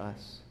gave to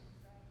us.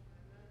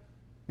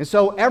 And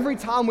so every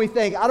time we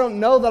think, I don't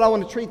know that I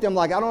want to treat them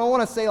like, I don't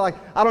want to say like,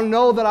 I don't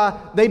know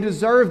that they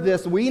deserve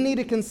this, we need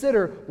to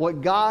consider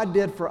what God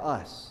did for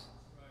us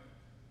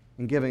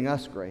in giving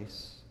us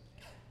grace.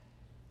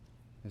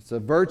 It's a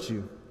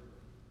virtue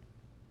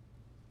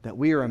that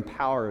we are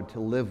empowered to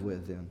live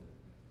with in.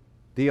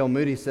 D.L.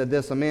 Moody said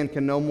this, a man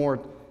can no more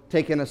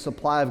take in a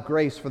supply of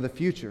grace for the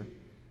future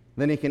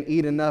than he can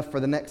eat enough for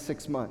the next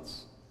 6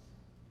 months,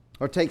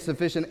 or take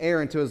sufficient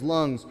air into his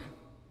lungs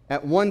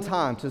at one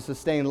time to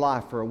sustain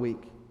life for a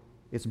week.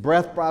 It's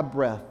breath by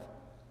breath,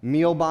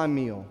 meal by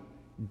meal,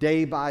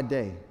 day by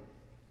day.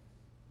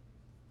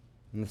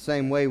 In the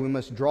same way, we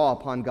must draw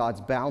upon God's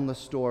boundless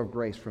store of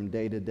grace from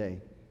day to day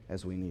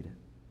as we need it.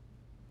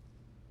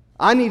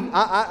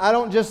 I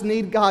don't just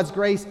need God's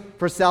grace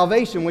for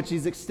salvation, which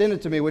He's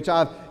extended to me, which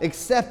I've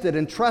accepted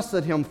and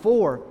trusted Him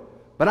for,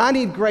 but I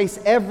need grace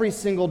every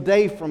single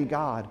day from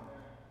God.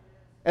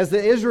 As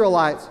the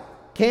Israelites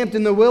camped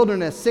in the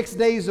wilderness 6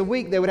 days a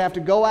week, they would have to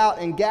go out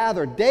and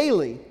gather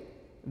daily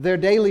their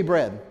daily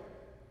bread.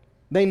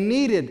 They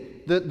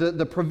needed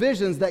the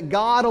provisions that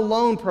God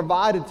alone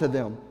provided to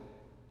them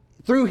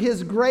through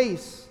His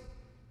grace.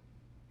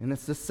 And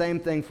it's the same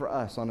thing for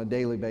us on a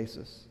daily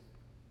basis.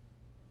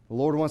 The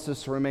Lord wants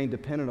us to remain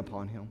dependent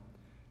upon Him,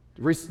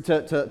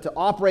 to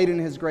operate in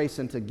His grace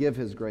and to give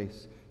His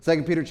grace.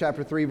 2 Peter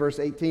chapter 3, verse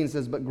 18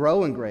 says, "But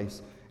grow in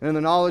grace and in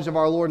the knowledge of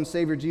our Lord and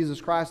Savior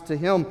Jesus Christ. To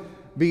Him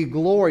be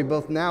glory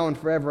both now and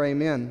forever.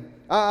 Amen."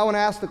 I want to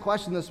ask the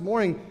question this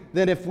morning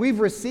that if we've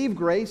received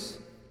grace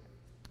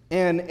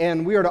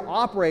and we are to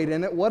operate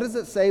in it, what does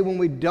it say when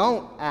we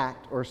don't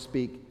act or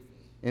speak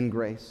in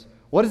grace?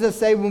 What does it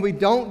say when we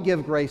don't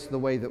give grace the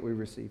way that we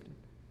received it?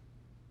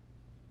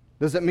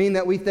 Does it mean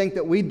that we think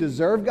that we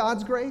deserve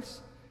God's grace?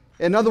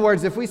 In other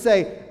words, if we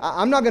say,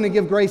 I'm not going to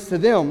give grace to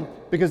them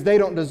because they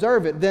don't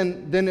deserve it,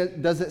 then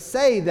does it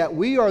say that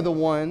we are the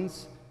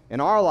ones in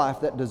our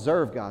life that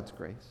deserve God's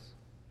grace?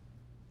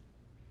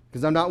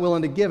 Because I'm not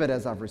willing to give it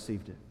as I've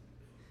received it.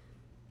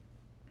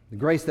 The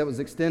grace that was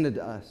extended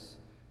to us,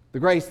 the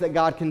grace that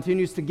God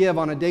continues to give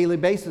on a daily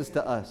basis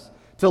to us,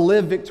 to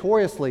live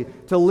victoriously,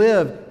 to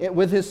live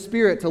with His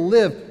Spirit, to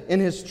live in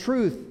His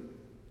truth,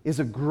 is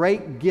a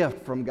great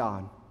gift from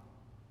God.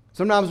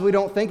 Sometimes we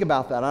don't think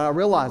about that. I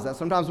realize that.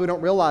 Sometimes we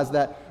don't realize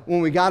that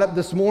when we got up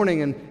this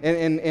morning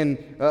and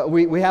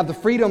we have the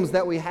freedoms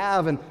that we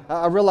have, and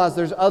I realize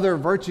there's other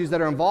virtues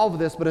that are involved with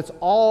this, but it's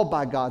all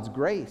by God's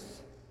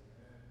grace.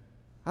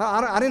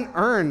 I didn't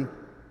earn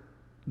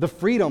the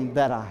freedom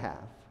that I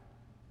have.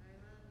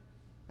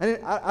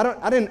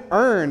 I didn't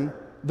earn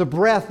the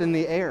breath in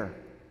the air.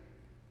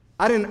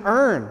 I didn't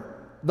earn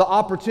the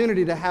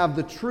opportunity to have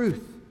the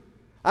truth.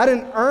 I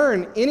didn't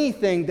earn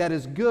anything that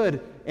is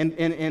good and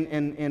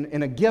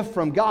a gift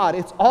from God.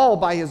 It's all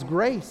by His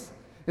grace.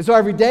 And so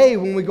every day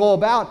when we go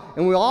about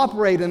and we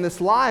operate in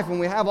this life and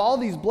we have all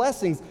these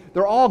blessings,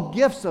 they're all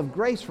gifts of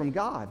grace from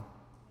God.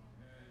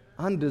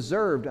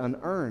 Undeserved,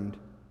 unearned,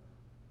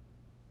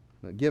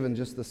 but given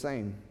just the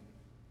same.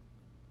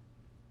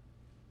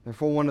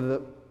 Therefore, one of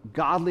the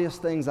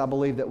godliest things I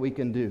believe that we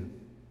can do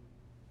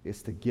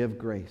is to give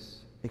grace,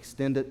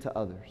 extend it to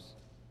others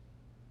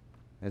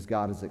as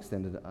God has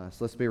extended to us.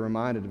 Let's be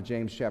reminded of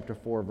James chapter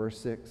 4, verse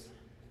 6,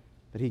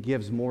 that He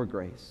gives more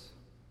grace.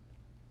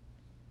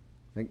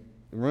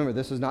 Remember,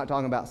 this is not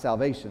talking about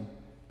salvation,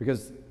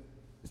 because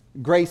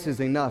grace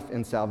is enough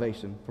in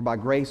salvation. For by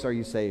grace are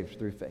you saved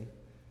through faith.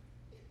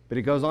 But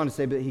He goes on to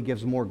say that He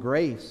gives more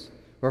grace.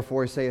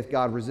 Wherefore He saith,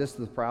 God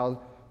resisteth the proud,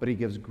 but He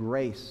gives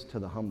grace to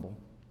the humble.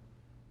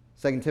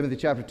 2 Timothy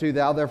chapter 2,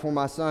 thou therefore,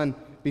 my son,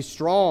 be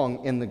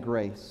strong in the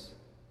grace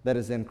that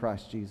is in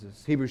Christ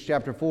Jesus. Hebrews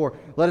chapter 4,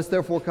 let us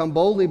therefore come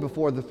boldly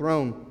before the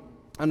throne,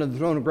 under the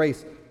throne of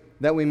grace,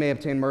 that we may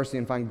obtain mercy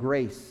and find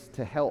grace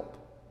to help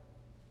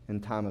in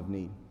time of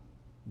need.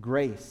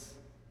 Grace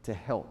to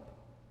help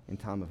in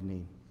time of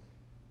need.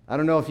 I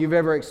don't know if you've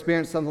ever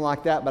experienced something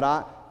like that, but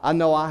I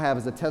know I have,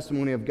 as a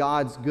testimony of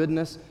God's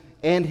goodness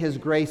and His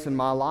grace in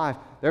my life.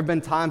 There have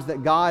been times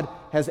that God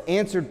has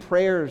answered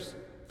prayers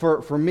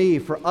for me,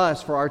 for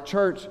us, for our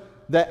church,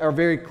 that are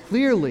very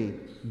clearly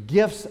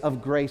gifts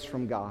of grace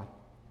from God.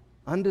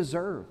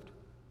 Undeserved,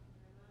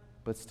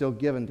 but still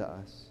given to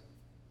us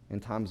in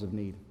times of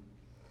need.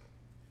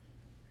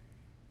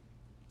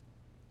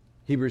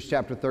 Hebrews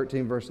chapter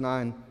 13, verse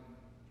 9,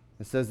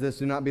 it says this,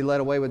 do not be led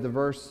away with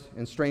diverse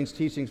and strange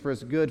teachings, for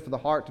it's good for the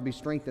heart to be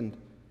strengthened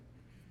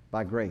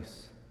by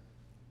grace,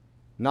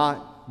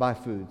 not by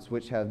foods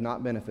which have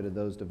not benefited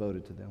those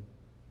devoted to them.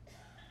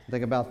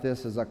 Think about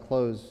this as I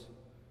close.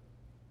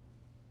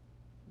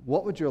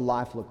 What would your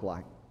life look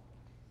like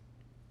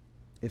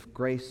if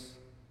grace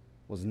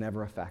was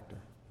never a factor?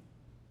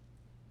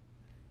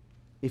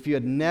 If you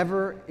had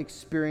never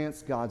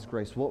experienced God's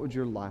grace, what would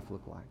your life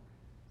look like?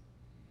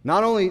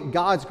 Not only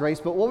God's grace,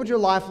 but what would your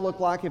life look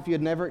like if you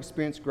had never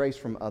experienced grace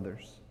from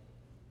others?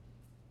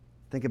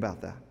 Think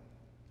about that.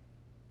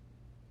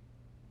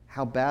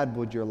 How bad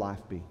would your life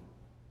be?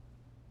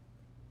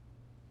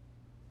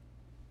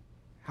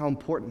 How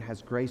important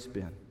has grace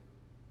been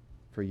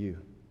for you?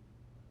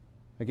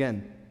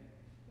 Again,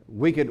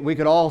 we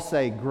could all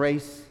say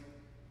grace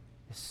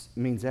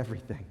means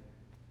everything,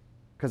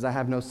 because I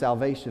have no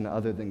salvation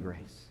other than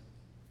grace.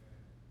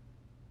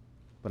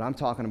 But I'm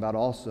talking about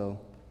also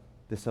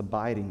this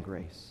abiding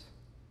grace.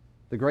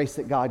 The grace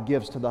that God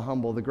gives to the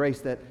humble, the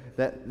grace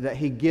that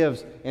He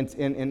gives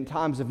in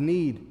times of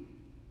need.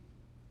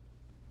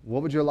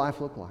 What would your life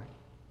look like?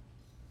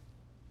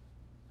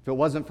 If it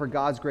wasn't for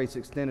God's grace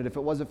extended, if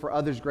it wasn't for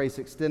others' grace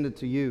extended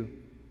to you,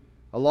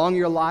 along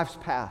your life's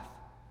path,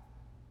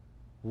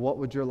 what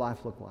would your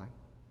life look like?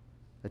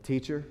 A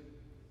teacher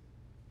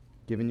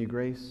giving you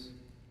grace?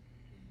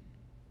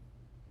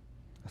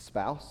 A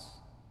spouse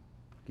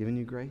giving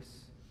you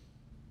grace?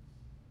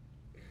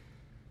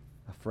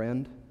 A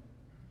friend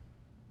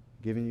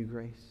giving you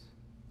grace?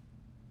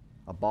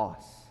 A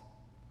boss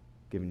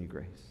giving you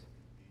grace?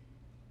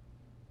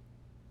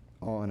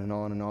 On and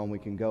on and on we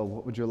can go.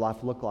 What would your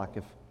life look like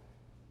if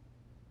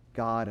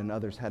God and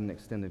others hadn't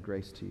extended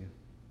grace to you?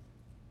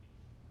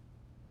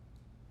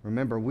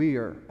 Remember, we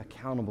are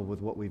accountable with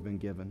what we've been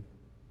given.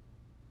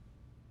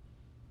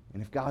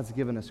 And if God's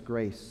given us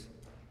grace,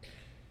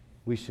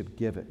 we should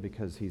give it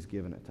because He's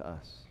given it to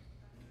us.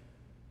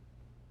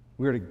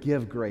 We are to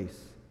give grace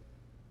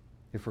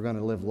if we're going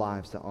to live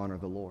lives that honor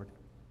the Lord.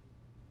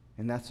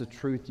 And that's a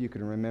truth you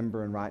can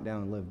remember and write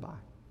down and live by.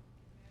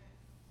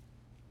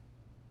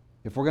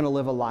 If we're going to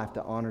live a life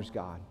that honors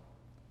God,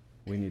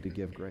 we need to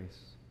give grace.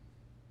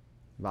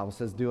 The Bible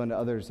says, do unto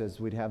others as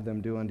we'd have them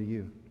do unto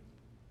you.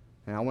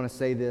 And I want to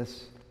say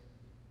this,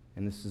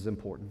 and this is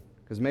important,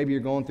 because maybe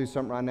you're going through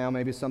something right now.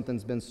 Maybe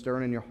something's been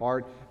stirring in your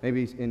heart,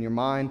 maybe in your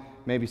mind.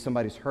 Maybe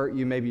somebody's hurt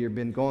you. Maybe you've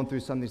been going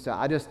through something. So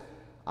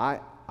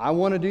I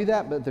want to do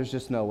that, but there's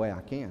just no way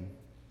I can.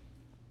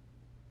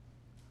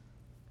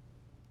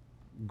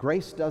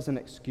 Grace doesn't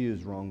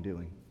excuse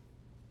wrongdoing,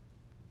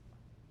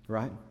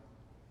 right?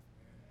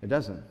 It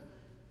doesn't.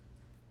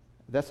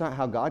 That's not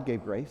how God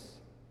gave grace.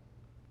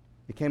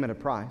 It came at a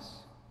price,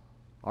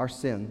 our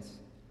sins.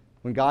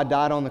 When God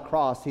died on the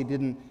cross, He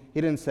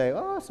didn't say,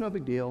 oh, it's no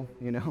big deal,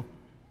 you know.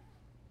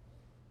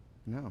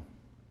 No.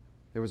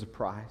 There was a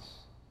price.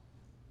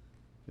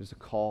 There's a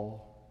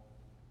call.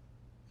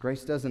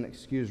 Grace doesn't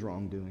excuse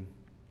wrongdoing,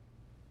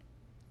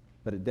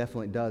 but it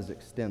definitely does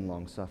extend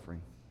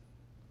long-suffering.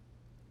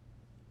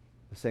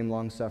 The same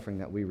long-suffering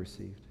that we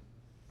received.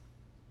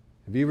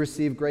 Have you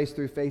received grace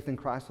through faith in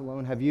Christ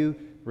alone? Have you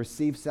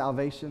received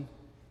salvation?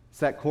 It's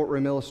that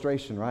courtroom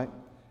illustration, right?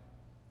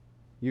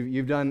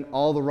 You've done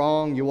all the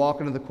wrong. You walk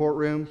into the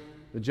courtroom.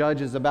 The judge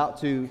is about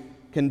to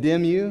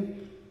condemn you,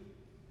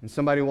 and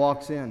somebody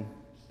walks in,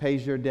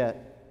 pays your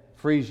debt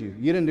frees you.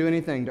 You didn't do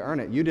anything to earn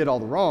it. You did all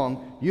the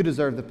wrong. You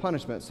deserve the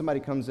punishment. Somebody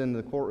comes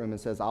into the courtroom and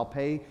says, I'll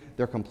pay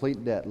their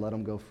complete debt. Let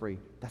them go free.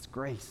 That's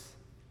grace.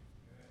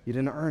 You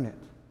didn't earn it.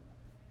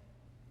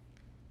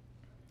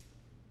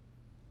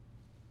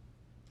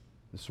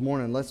 This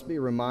morning, let's be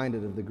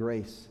reminded of the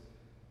grace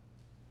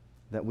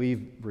that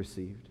we've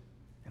received.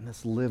 And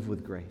let's live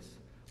with grace.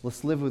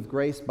 Let's live with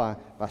grace by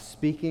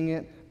speaking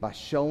it, by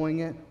showing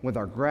it, with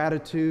our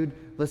gratitude.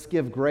 Let's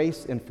give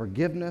grace in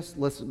forgiveness.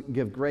 Let's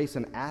give grace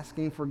in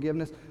asking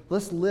forgiveness.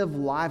 Let's live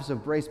lives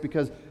of grace,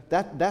 because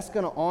that's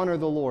going to honor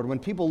the Lord. When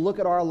people look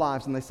at our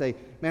lives and they say,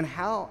 man,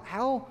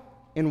 how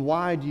and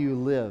why do you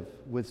live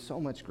with so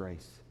much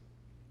grace?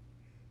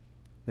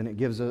 Then it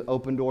gives an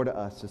open door to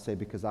us to say,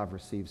 because I've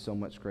received so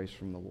much grace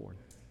from the Lord.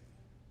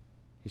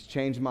 He's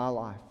changed my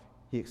life.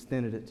 He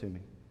extended it to me.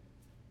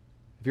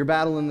 If you're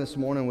battling this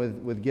morning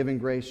with giving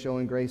grace,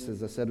 showing grace,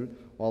 as I said a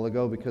while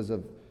ago, because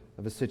of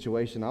a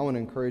situation, I want to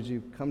encourage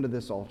you, come to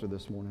this altar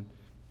this morning.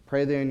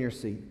 Pray there in your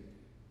seat.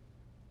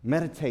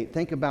 Meditate.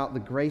 Think about the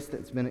grace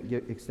that's been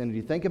extended to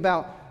you. Think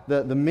about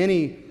the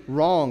many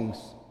wrongs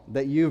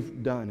that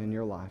you've done in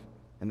your life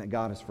and that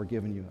God has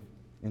forgiven you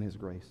in His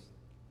grace.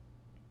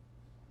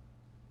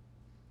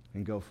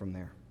 And go from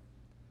there.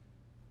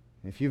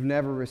 If you've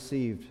never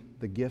received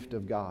the gift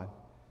of God,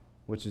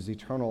 which is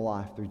eternal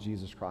life through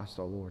Jesus Christ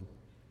our Lord,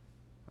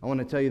 I want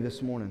to tell you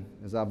this morning,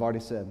 as I've already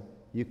said,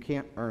 you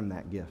can't earn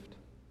that gift.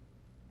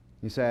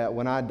 You say,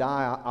 when I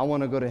die, I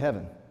want to go to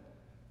heaven.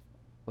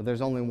 Well,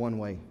 there's only one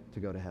way to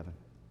go to heaven,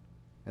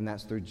 and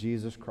that's through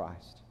Jesus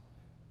Christ.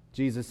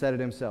 Jesus said it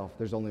Himself,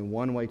 there's only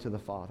one way to the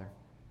Father,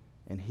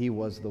 and He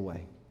was the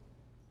way.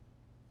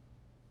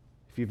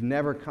 If you've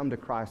never come to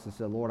Christ and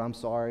said, Lord, I'm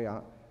sorry,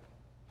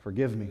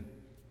 forgive me.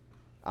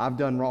 I've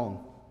done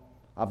wrong.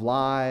 I've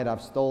lied,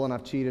 I've stolen,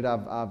 I've cheated,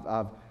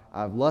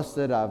 I've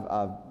lusted,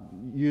 I've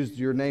used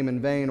your name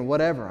in vain, or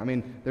whatever. I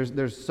mean,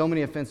 there's so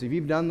many offenses. If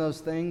you've done those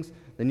things,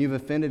 then you've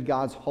offended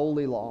God's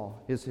holy law,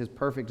 His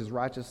perfect, His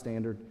righteous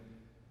standard.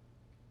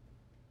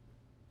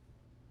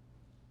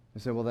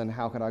 You say, well, then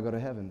how could I go to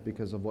heaven?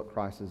 Because of what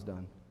Christ has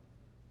done.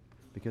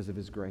 Because of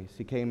His grace.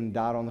 He came and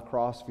died on the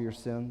cross for your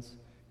sins.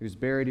 He was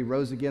buried. He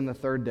rose again the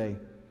third day.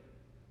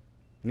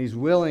 And He's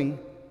willing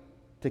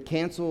to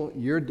cancel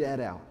your debt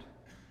out.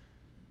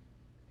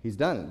 He's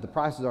done it. The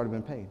price has already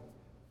been paid.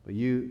 But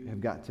you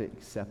have got to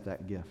accept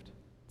that gift.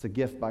 It's a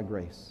gift by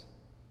grace.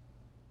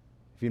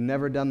 If you've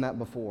never done that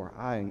before,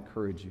 I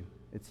encourage you.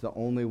 It's the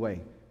only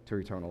way to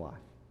eternal life.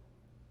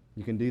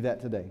 You can do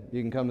that today.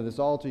 You can come to this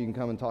altar. You can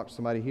come and talk to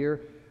somebody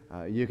here.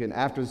 You can,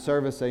 after the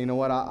service, say, you know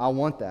what, I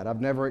want that. I've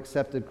never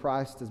accepted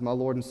Christ as my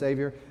Lord and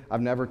Savior.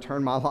 I've never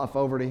turned my life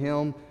over to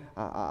Him.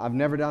 I've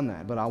never done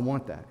that, but I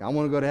want that. I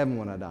want to go to heaven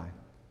when I die.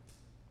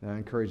 And I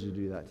encourage you to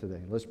do that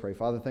today. Let's pray.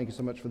 Father, thank you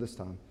so much for this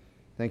time.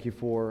 Thank you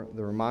for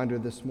the reminder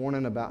this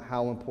morning about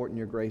how important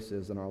your grace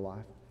is in our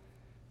life.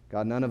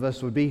 God, none of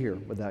us would be here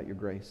without your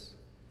grace.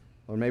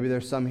 Or maybe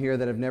there's some here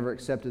that have never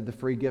accepted the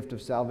free gift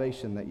of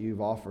salvation that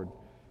you've offered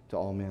to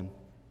all men.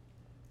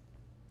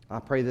 I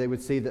pray that they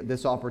would see that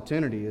this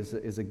opportunity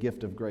is a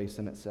gift of grace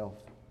in itself.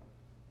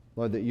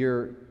 Lord, that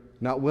you're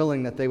not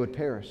willing that they would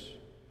perish,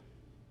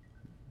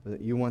 but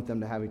that you want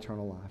them to have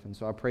eternal life. And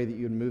so I pray that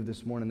you'd move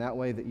this morning that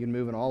way, that you'd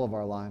move in all of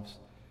our lives,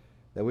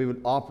 that we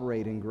would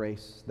operate in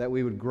grace, that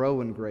we would grow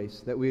in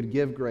grace, that we would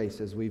give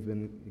grace as we've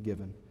been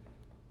given.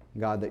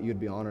 God, that you'd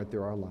be honored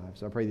through our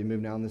lives. I pray that you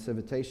move now in this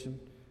invitation.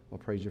 We'll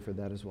praise you for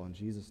that as well. In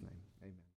Jesus' name.